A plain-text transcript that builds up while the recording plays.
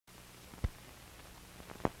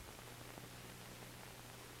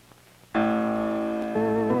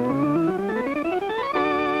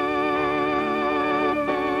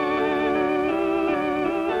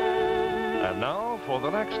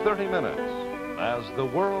the next 30 minutes as the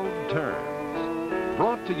world turns.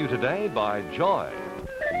 Brought to you today by Joy.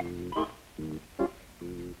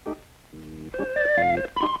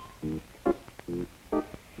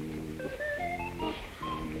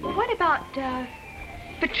 What about,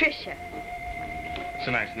 Patricia? It's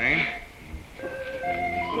a nice name.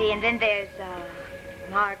 See, and then there's,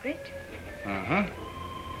 Margaret. Uh-huh.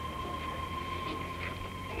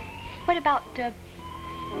 What about,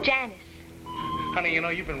 Janice? Honey, you know,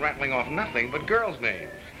 you've been rattling off nothing but girls'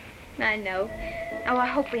 names. I know. Oh, I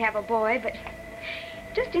hope we have a boy, but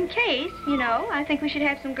just in case, you know, I think we should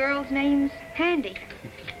have some girls' names handy.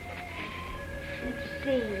 Let's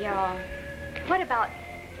see, what about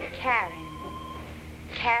Karen?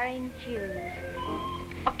 Karen Hughes.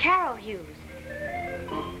 Or Carol Hughes.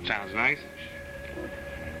 Sounds nice.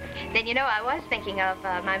 Then, you know, I was thinking of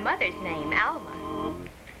my mother's name, Alma.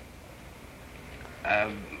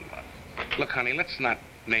 Look, honey, let's not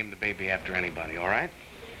name the baby after anybody, all right?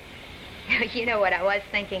 You know what I was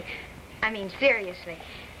thinking? I mean, seriously.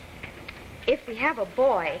 If we have a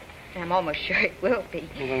boy, and I'm almost sure it will be.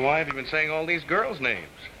 Well, then why have you been saying all these girls' names?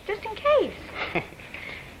 Just in case.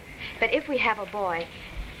 But if we have a boy,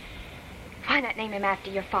 why not name him after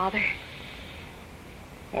your father?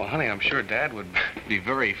 Well, honey, I'm sure Dad would be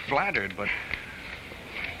very flattered, but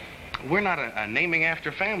we're not a naming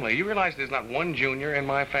after family. You realize there's not one junior in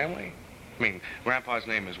my family? I mean, Grandpa's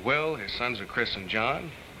name is Will, his sons are Chris and John.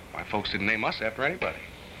 My folks didn't name us after anybody.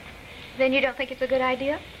 Then you don't think it's a good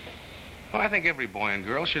idea? Well, I think every boy and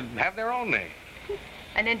girl should have their own name.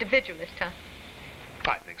 An individualist, huh?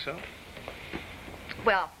 I think so.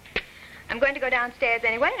 Well, I'm going to go downstairs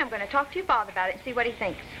anyway, and I'm going to talk to your father about it and see what he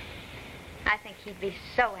thinks. I think he'd be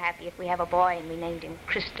so happy if we have a boy and we named him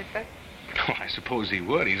Christopher. Oh, I suppose he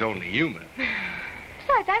would. He's only human.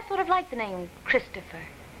 Besides, I sort of like the name Christopher.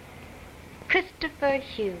 Christopher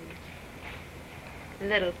Hughes.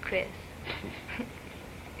 Little Chris.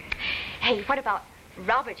 Hey, what about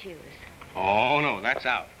Robert Hughes? Oh, no, that's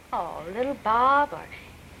out. Oh, little Bob or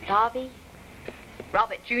Bobby?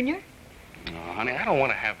 Robert Jr.? Oh, honey, I don't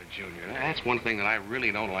want to have a junior. That's one thing that I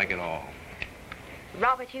really don't like at all.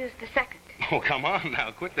 Robert Hughes II. Oh, come on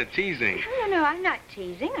now. Quit the teasing. No, I'm not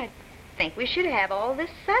teasing. I think we should have all this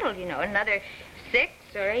settled, you know, another 6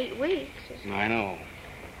 or 8 weeks. I know.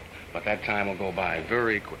 But that time will go by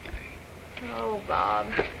very quickly. Oh, Bob,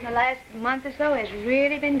 the last month or so has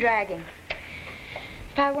really been dragging.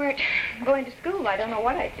 If I weren't going to school, I don't know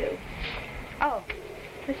what I'd do. Oh,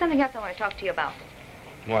 there's something else I want to talk to you about.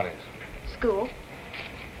 What is? School.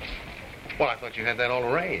 Well, I thought you had that all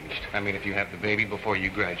arranged. I mean, if you have the baby before you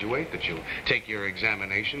graduate, that you'll take your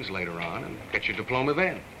examinations later on and get your diploma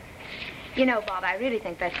then. You know, Bob, I really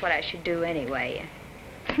think that's what I should do anyway.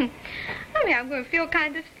 I mean, I'm going to feel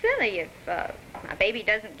kind of silly if my baby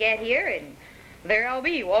doesn't get here and there I'll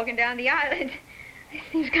be walking down the island. It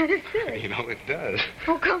seems kind of silly. You know, it does.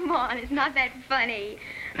 Oh, come on. It's not that funny.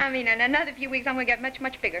 I mean, in another few weeks, I'm going to get much,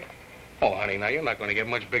 much bigger. Oh, honey, now you're not going to get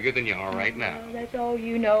much bigger than you are right now. Oh, that's all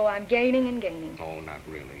you know. I'm gaining and gaining. Oh, not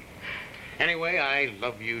really. Anyway, I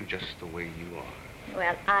love you just the way you are.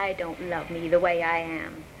 Well, I don't love me the way I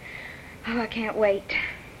am. Oh, I can't wait.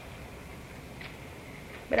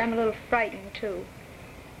 But I'm a little frightened, too.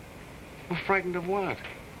 Well, frightened of what?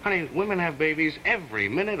 Honey, women have babies every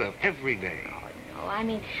minute of every day. Oh, no, I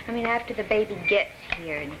mean, after the baby gets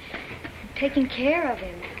here and taking care of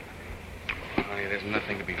him. Honey, there's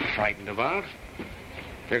nothing to be frightened about.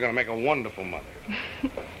 You're going to make a wonderful mother.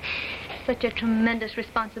 Such a tremendous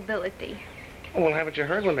responsibility. Oh, well, haven't you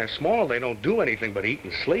heard? When they're small, they don't do anything but eat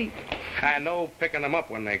and sleep. And no picking them up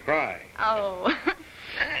when they cry. Oh.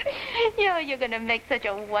 You're going to make such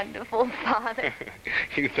a wonderful father.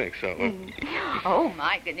 You think so? Oh,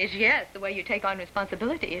 my goodness, yes, the way you take on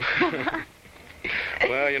responsibilities.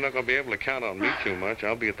 Well, you're not going to be able to count on me too much.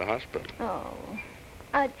 I'll be at the hospital. Oh.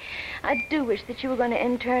 I do wish that you were going to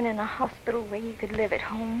intern in a hospital where you could live at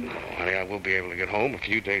home. Oh, honey, I will be able to get home a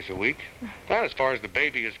few days a week. Well, as far as the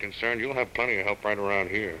baby is concerned, you'll have plenty of help right around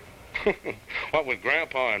here. What with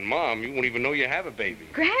Grandpa and Mom, you won't even know you have a baby.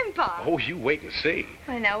 Grandpa? Oh, you wait and see.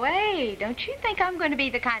 Well, no way. Don't you think I'm going to be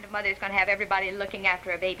the kind of mother who's going to have everybody looking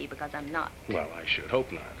after a baby, because I'm not. Well, I should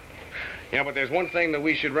hope not. Yeah, but there's one thing that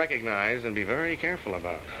we should recognize and be very careful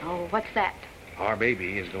about. Oh, what's that? Our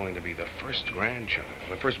baby is going to be the first grandchild,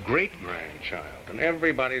 the first great-grandchild, and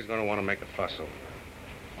everybody's going to want to make a fuss over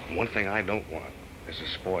it. One thing I don't want is a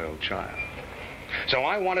spoiled child. So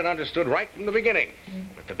I want it understood right from the beginning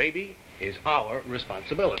that the baby is our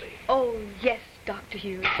responsibility. Oh, yes, Dr.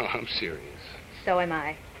 Hughes. I'm serious. So am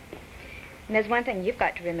I. And there's one thing you've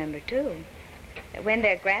got to remember, too. That when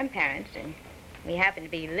they're grandparents, and we happen to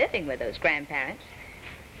be living with those grandparents,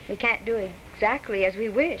 we can't do exactly as we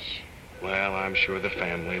wish. Well, I'm sure the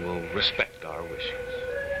family will respect our wishes.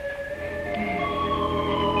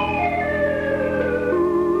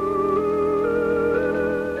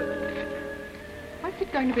 What's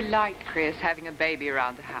it going to be like, Chris, having a baby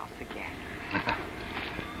around the house again?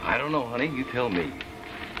 I don't know, honey. You tell me.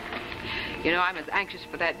 You know, I'm as anxious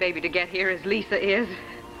for that baby to get here as Lisa is.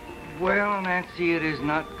 Well, Nancy, it is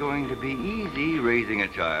not going to be easy raising a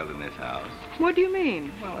child in this house. What do you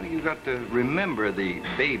mean? Well, you've got to remember the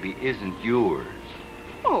baby isn't yours.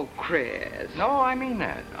 Oh, Chris. No, I mean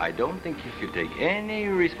that. I don't think you should take any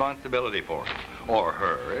responsibility for it, or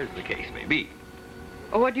her, as the case may be.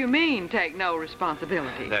 Oh, what do you mean, take no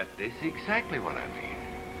responsibility? That is exactly what I mean.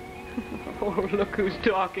 Oh, look who's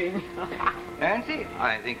talking. Nancy,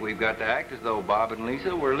 I think we've got to act as though Bob and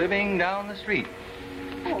Lisa were living down the street.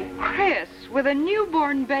 Oh, Chris, with a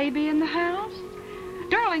newborn baby in the house?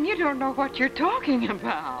 Darling, you don't know what you're talking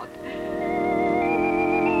about.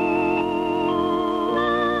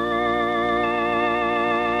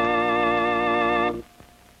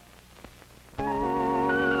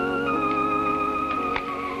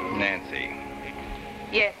 Nancy.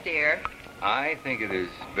 Yes, dear. I think it is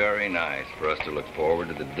very nice for us to look forward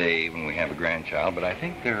to the day when we have a grandchild, but I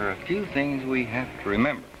think there are a few things we have to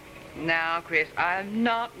remember. Now, Chris, I'm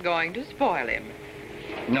not going to spoil him.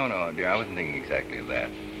 No, dear, I wasn't thinking exactly of that.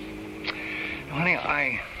 Honey,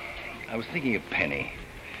 I was thinking of Penny.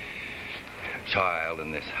 A child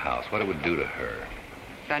in this house, what it would do to her.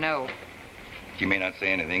 I know. She may not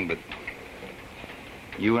say anything, but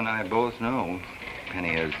you and I both know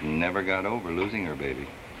Penny has never got over losing her baby.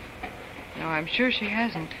 No, I'm sure she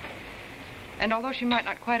hasn't. And although she might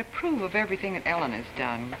not quite approve of everything that Ellen has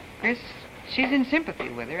done, Chris, she's in sympathy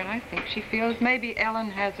with her, and I think she feels maybe Ellen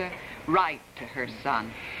has a right to her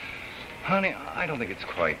son. Honey, I don't think it's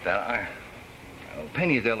quite that.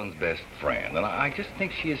 Penny is Ellen's best friend, and I just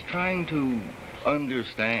think she is trying to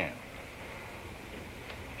understand.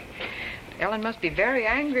 Ellen must be very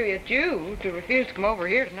angry at you to refuse to come over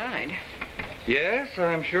here tonight. Yes,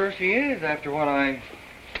 I'm sure she is, after what I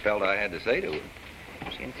felt I had to say to her.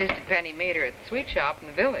 She insisted Penny meet her at the sweet shop in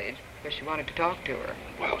the village because she wanted to talk to her.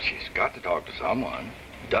 Well, she's got to talk to someone.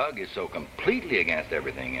 Doug is so completely against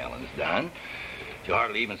everything Ellen's done, she'll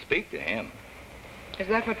hardly even speak to him. Is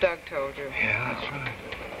that what Doug told you? Yeah, that's right.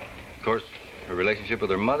 Of course, her relationship with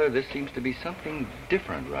her mother, this seems to be something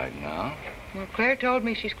different right now. Well, Claire told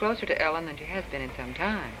me she's closer to Ellen than she has been in some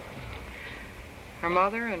time. Her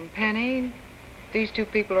mother and Penny, these two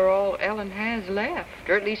people are all Ellen has left.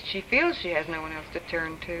 Or at least she feels she has no one else to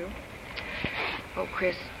turn to. Oh,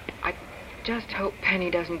 Chris, I just hope Penny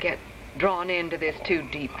doesn't get drawn into this too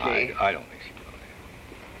deeply. I don't think she will.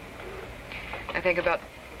 I think about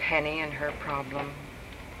Penny and her problem,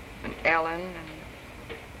 and Ellen and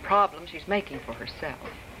the problem she's making for herself.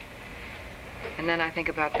 And then I think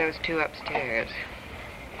about those two upstairs.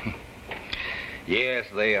 Yes,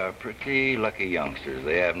 they are pretty lucky youngsters.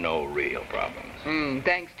 They have no real problems.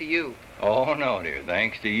 Thanks to you. Oh, no, dear,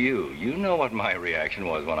 thanks to you. You know what my reaction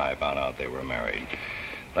was when I found out they were married.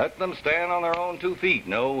 Let them stand on their own 2 feet.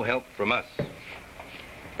 No help from us.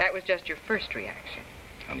 That was just your first reaction.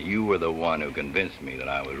 And you were the one who convinced me that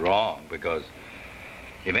I was wrong, because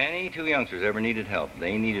if any two youngsters ever needed help,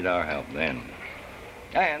 they needed our help then.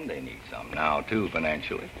 And they need some now, too,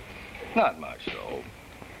 financially. Not much, though.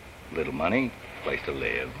 Little money, place to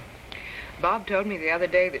live. Bob told me the other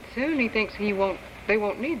day that soon he thinks they won't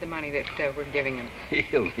need the money that we're giving him.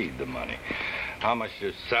 He'll need the money. How much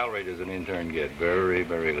salary does an intern get? Very,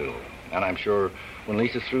 very little. And I'm sure when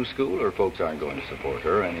Lisa's through school, her folks aren't going to support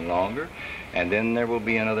her any longer. And then there will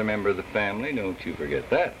be another member of the family. Don't you forget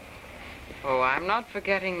that. Oh, I'm not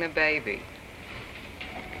forgetting the baby.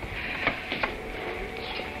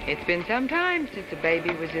 It's been some time since a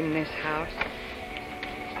baby was in this house.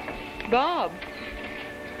 Bob.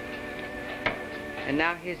 And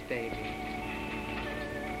now his baby.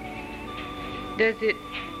 Does it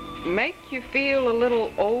make you feel a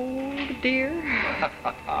little old, dear?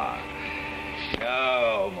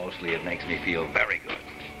 No, mostly it makes me feel very good.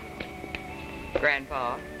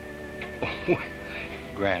 Grandpa?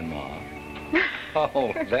 Grandma.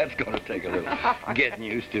 Oh, that's going to take a little getting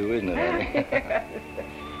used to, isn't it, honey?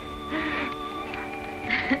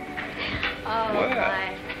 Oh, Well.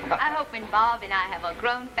 my. I hope when Bob and I have a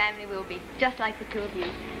grown family, we'll be just like the two of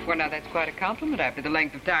you. Well, now, that's quite a compliment after the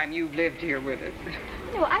length of time you've lived here with us.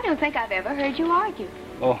 No, I don't think I've ever heard you argue.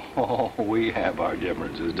 Oh, we have our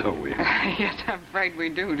differences, don't we? Yes, I'm afraid we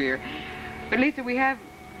do, dear. But, Lisa, we have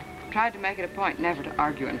tried to make it a point never to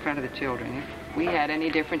argue in front of the children. we had any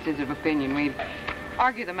differences of opinion, we'd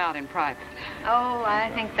argue them out in private. Oh,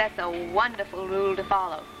 I think that's a wonderful rule to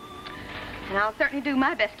follow. And I'll certainly do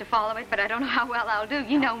my best to follow it, but I don't know how well I'll do.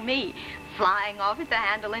 You know me, flying off at the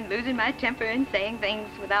handle and losing my temper and saying things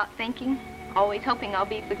without thinking, always hoping I'll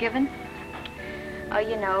be forgiven. Oh,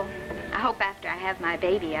 you know, I hope after I have my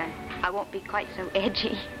baby, I won't be quite so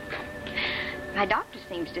edgy. My doctor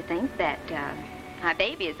seems to think that my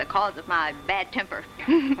baby is the cause of my bad temper.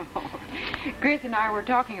 Chris and I were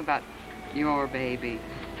talking about your baby.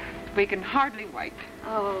 We can hardly wait.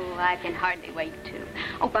 Oh, I can hardly wait, too.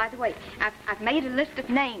 Oh, by the way, I've made a list of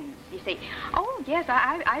names, you see. Oh, yes,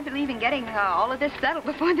 I believe in getting all of this settled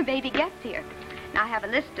before the baby gets here. Now, I have a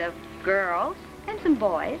list of girls and some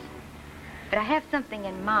boys. But I have something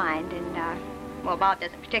in mind, and, well, Bob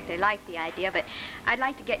doesn't particularly like the idea, but I'd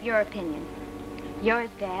like to get your opinion. Yours,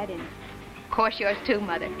 Dad, and, of course, yours, too,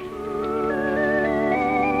 Mother.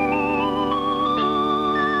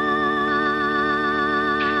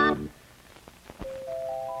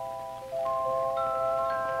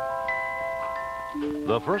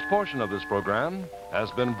 The first portion of this program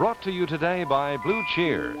has been brought to you today by Blue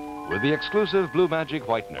Cheer, with the exclusive Blue Magic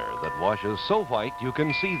Whitener that washes so white you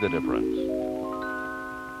can see the difference.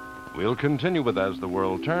 We'll continue with As the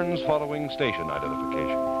World Turns following station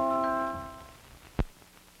identification.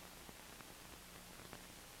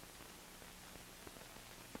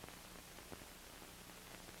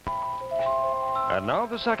 And now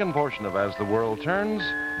the second portion of As the World Turns,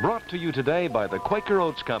 brought to you today by the Quaker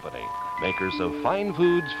Oats Company, makers of fine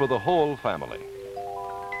foods for the whole family.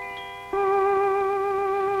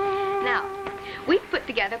 Now, we've put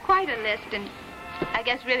together quite a list, and I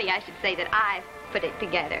guess really I should say that I've put it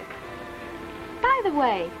together. By the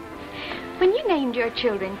way, when you named your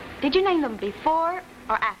children, did you name them before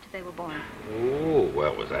or after they were born? Oh,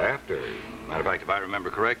 well, it was after. Matter of fact, if I remember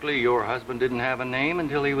correctly, your husband didn't have a name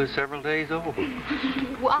until he was several days old.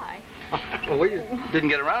 Why? Well, we just didn't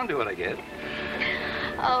get around to it, I guess.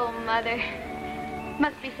 Oh, Mother,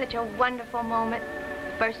 must be such a wonderful moment.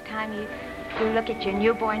 First time you look at your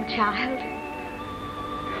newborn child.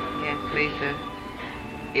 Yes, Lisa,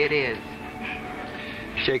 it is.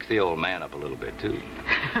 Shakes the old man up a little bit, too.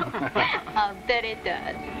 I'll bet it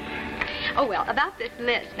does. Oh, well, about this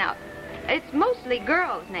list, now, it's mostly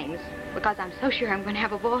girls' names, because I'm so sure I'm going to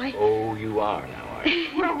have a boy. Oh, you are now, are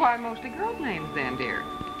you? Well, why mostly girls' names then, dear?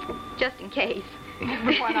 Just in case.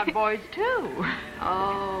 But why not boys, too?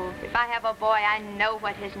 Oh, if I have a boy, I know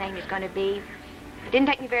what his name is going to be. It didn't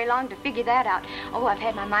take me very long to figure that out. Oh, I've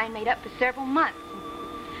had my mind made up for several months.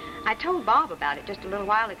 I told Bob about it just a little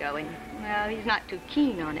while ago, and, well, he's not too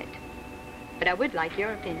keen on it. But I would like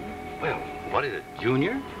your opinion. Well, what is it,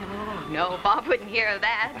 Junior? No, Bob wouldn't hear of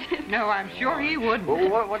that. No, I'm sure he wouldn't.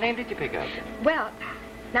 Well, what name did you pick up? Well,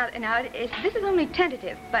 now this is only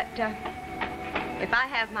tentative, but if I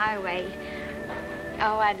have my way,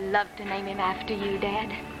 oh, I'd love to name him after you,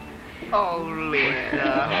 Dad. Oh,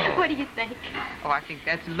 Lisa. What do you think? Oh, I think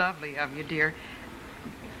that's lovely of you, dear.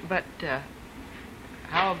 But,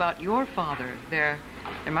 how about your father? There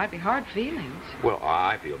might be hard feelings. Well,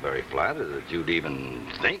 I feel very flattered that you'd even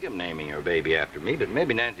think of naming your baby after me, but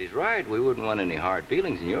maybe Nancy's right. We wouldn't want any hard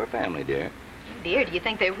feelings in your family, dear. Dear, do you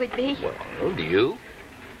think there would be? Well, do you?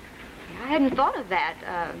 I hadn't thought of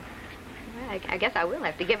that. Well, I guess I will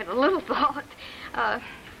have to give it a little thought.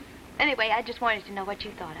 Anyway, I just wanted to know what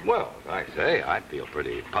you thought of it. Well, like I say, I'd feel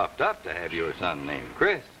pretty puffed up to have your son named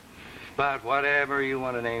Chris. But whatever you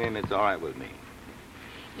want to name him, it's all right with me.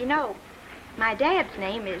 You know, my dad's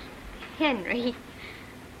name is Henry.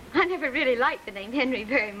 I never really liked the name Henry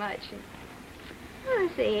very much.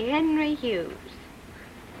 Let's see, Henry Hughes.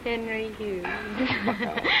 Henry Hughes.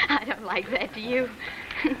 I don't like that, do you?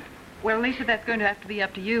 Well, Lisa, that's going to have to be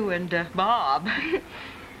up to you and Bob.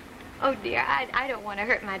 Oh, dear, I don't want to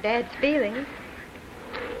hurt my dad's feelings.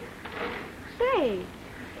 Say,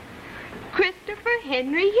 Christopher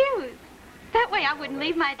Henry Hughes. That way I wouldn't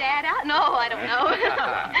leave my dad out. No, I don't know.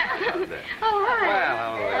 Oh,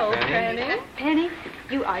 hi. Well, Penny. Penny,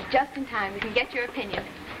 you are just in time. We can get your opinion.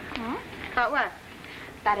 Huh? About what?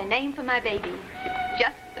 About a name for my baby.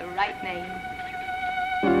 Just the right name.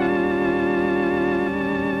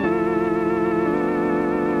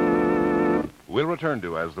 We'll return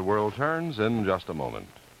to As the World Turns in just a moment.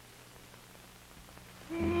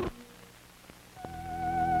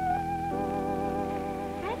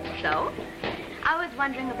 That's so. I was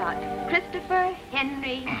wondering about Christopher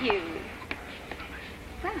Henry Hughes.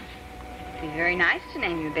 Well, it'd be very nice to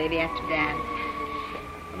name your baby after Dad.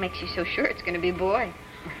 What makes you so sure it's going to be a boy?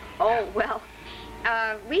 Oh, well,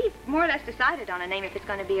 we've more or less decided on a name if it's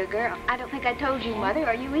going to be a girl. I don't think I told you, Mother,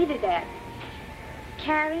 or you either, Dad.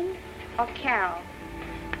 Karen or Carol?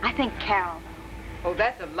 I think Carol. Oh,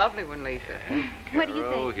 that's a lovely one, Lisa. What do you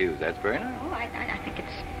Carol think? Hughes, that's very nice. Oh, I think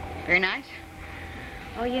it's very nice.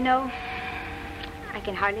 Oh, you know, I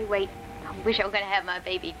can hardly wait. I wish I were going to have my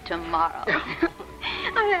baby tomorrow.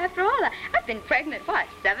 I mean, after all, I've been pregnant, what,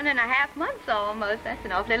 7.5 months almost. That's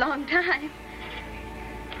an awfully long time.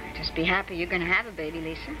 Just be happy you're going to have a baby,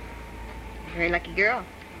 Lisa. You're a very lucky girl.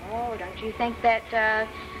 Oh, don't you think that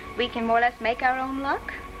we can more or less make our own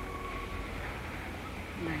luck?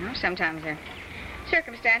 I know sometimes there are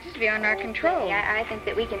circumstances beyond our control. Yeah, I think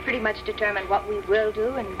that we can pretty much determine what we will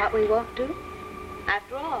do and what we won't do.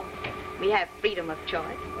 After all, we have freedom of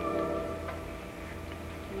choice.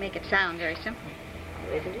 You make it sound very simple.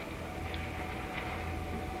 Oh, isn't it?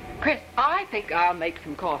 Chris, I think I'll make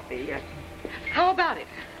some coffee. How about it?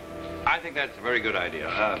 I think that's a very good idea.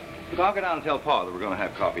 I'll go down and tell Pa that we're going to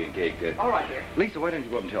have coffee and cake. All right, dear. Lisa, why don't you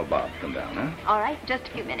go up and tell Bob to come down, huh? All right, just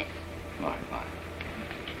a few minutes. All right, fine.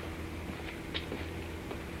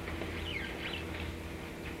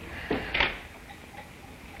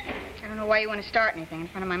 I don't know why you want to start anything in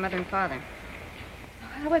front of my mother and father.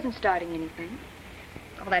 I wasn't starting anything,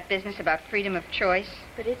 All that business about freedom of choice.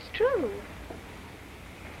 but it's true.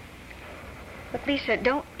 Look, Lisa,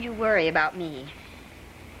 don't you worry about me.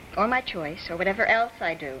 Or my choice, or whatever else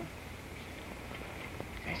I do.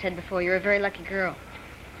 As I said before, you're a very lucky girl.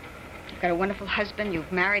 You've got a wonderful husband.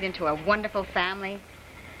 You've married into a wonderful family.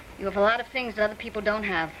 You have a lot of things that other people don't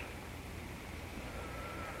have.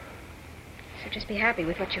 So just be happy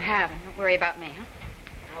with what you have and don't worry about me, huh?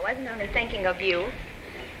 I wasn't only thinking of you.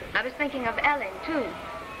 I was thinking of Ellen, too.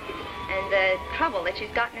 And the trouble that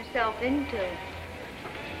she's gotten herself into.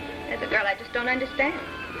 There's a girl I just don't understand.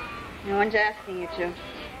 No one's asking you to.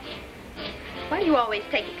 Why do you always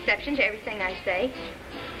take exception to everything I say?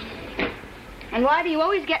 And why do you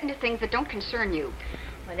always get into things that don't concern you?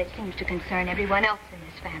 Well, it seems to concern everyone else in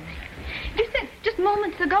this family. You said just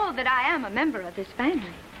moments ago that I am a member of this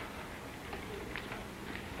family.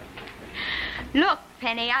 Look,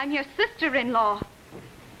 Penny, I'm your sister-in-law.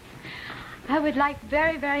 I would like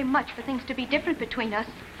very, very much for things to be different between us.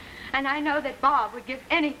 And I know that Bob would give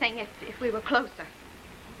anything if we were closer.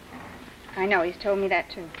 I know, he's told me that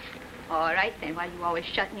too. All right, then, why do you always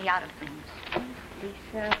shut me out of things?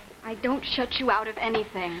 Lisa, I don't shut you out of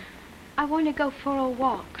anything. I want to go for a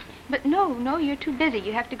walk. But no, you're too busy.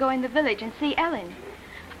 You have to go in the village and see Ellen.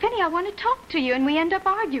 Penny, I want to talk to you, and we end up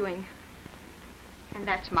arguing. And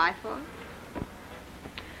that's my fault?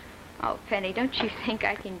 Oh, Penny, don't you think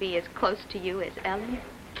I can be as close to you as Ellen?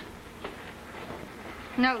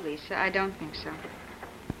 No, Lisa, I don't think so.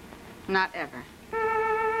 Not ever.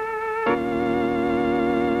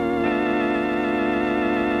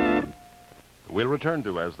 We'll return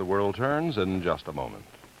to As the World Turns in just a moment.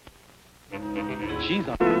 She's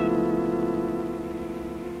on.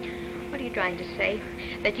 What are you trying to say?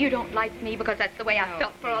 That you don't like me because that's the way I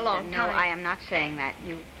felt for a long time? No, I am not saying that.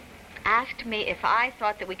 You asked me if I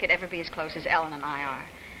thought that we could ever be as close as Ellen and I are.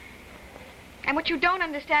 And what you don't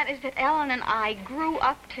understand is that Ellen and I grew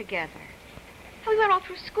up together. We went all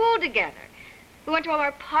through school together. We went to all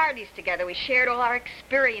our parties together. We shared all our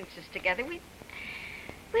experiences together.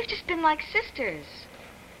 We've just been like sisters.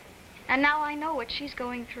 And now I know what she's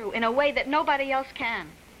going through in a way that nobody else can.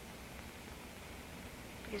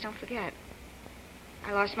 Because don't forget,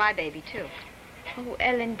 I lost my baby, too. Oh,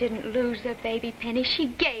 Ellen didn't lose her baby, Penny. She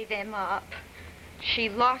gave him up. She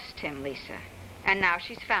lost him, Lisa. And now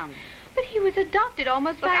she's found him. But he was adopted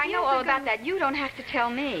almost 5 years ago. I know all about that. You don't have to tell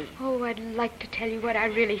me. Oh, I'd like to tell you what I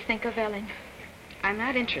really think of Ellen. I'm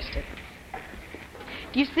not interested.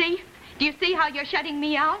 Do you see? Do you see how you're shutting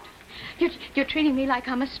me out? You're treating me like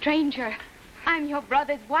I'm a stranger. I'm your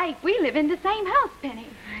brother's wife. We live in the same house, Penny.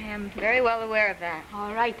 I am very well aware of that.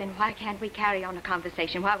 All right, then why can't we carry on a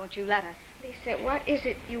conversation? Why won't you let us? Lisa, what is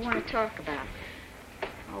it you want to talk about?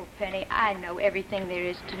 Oh, Penny, I know everything there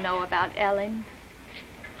is to know about Ellen.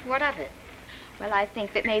 What of it? Well, I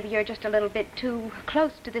think that maybe you're just a little bit too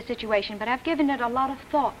close to the situation, but I've given it a lot of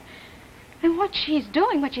thought. And what she's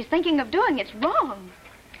doing, what she's thinking of doing, it's wrong.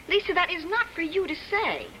 Lisa, that is not for you to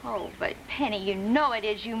say. Oh, but Penny, you know it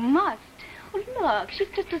is. You must. Oh, look, she's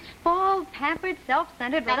just a spoiled, pampered,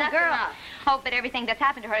 self-centered Now, little that's girl. enough. Oh, but everything that's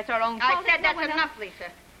happened to her, it's her own fault. I said It's no that's one else. enough,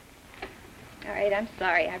 Lisa. All right, I'm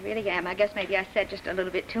sorry. I really am. I guess maybe I said just a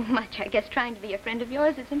little bit too much. I guess trying to be a friend of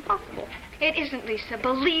yours is impossible. It isn't, Lisa.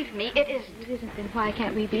 Believe me, it isn't. It isn't, then why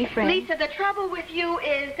can't we be friends? Lisa, the trouble with you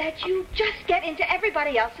is that you just get into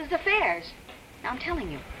everybody else's affairs. Now, I'm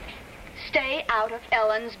telling you, stay out of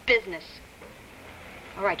Ellen's business.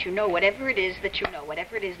 All right, you know whatever it is that you know,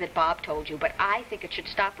 whatever it is that Bob told you, but I think it should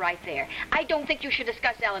stop right there. I don't think you should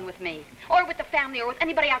discuss Ellen with me, or with the family, or with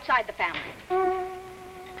anybody outside the family.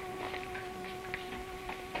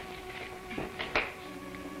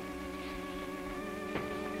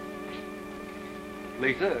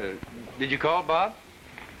 Lisa, did you call Bob?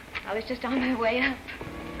 I was just on my way up.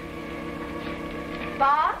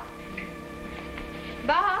 Bob?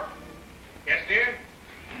 Bob? Yes, dear?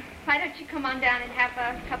 Why don't you come on down and have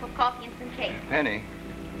a cup of coffee and some cake? Penny,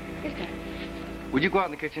 Yes, sir. would you go out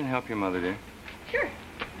in the kitchen and help your mother, dear? Sure.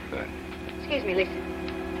 Good. Excuse me, Lisa.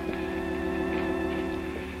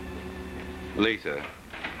 Lisa,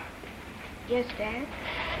 Yes, Dad?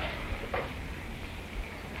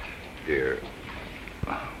 dear,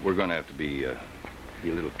 we're going to have to be a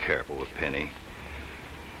little careful with Penny.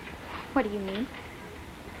 What do you mean?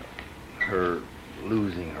 Her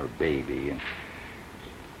losing her baby, and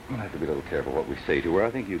we'll have to be a little careful what we say to her.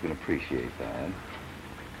 I think you can appreciate that.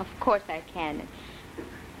 Of course I can.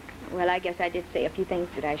 Well, I guess I did say a few things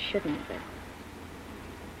that I shouldn't, but...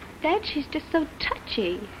 Dad, she's just so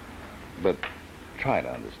touchy. But try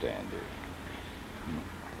to understand her.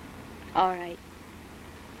 All right.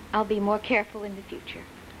 I'll be more careful in the future.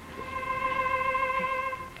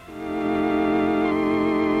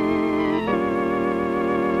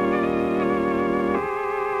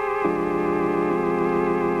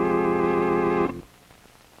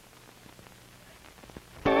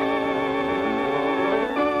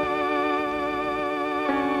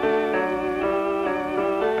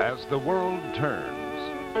 As the World Turns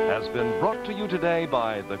has been brought to you today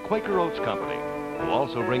by the Quaker Oats Company, who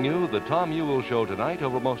also bring you the Tom Ewell Show tonight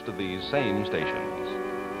over most of these same stations.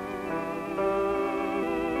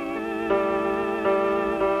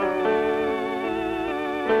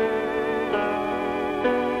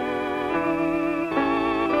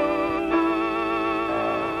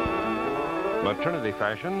 Maternity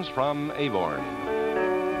fashions from Avon.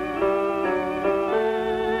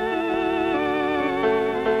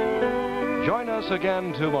 Join us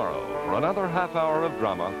again tomorrow for another half hour of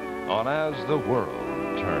drama on As the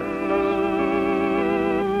World Turns.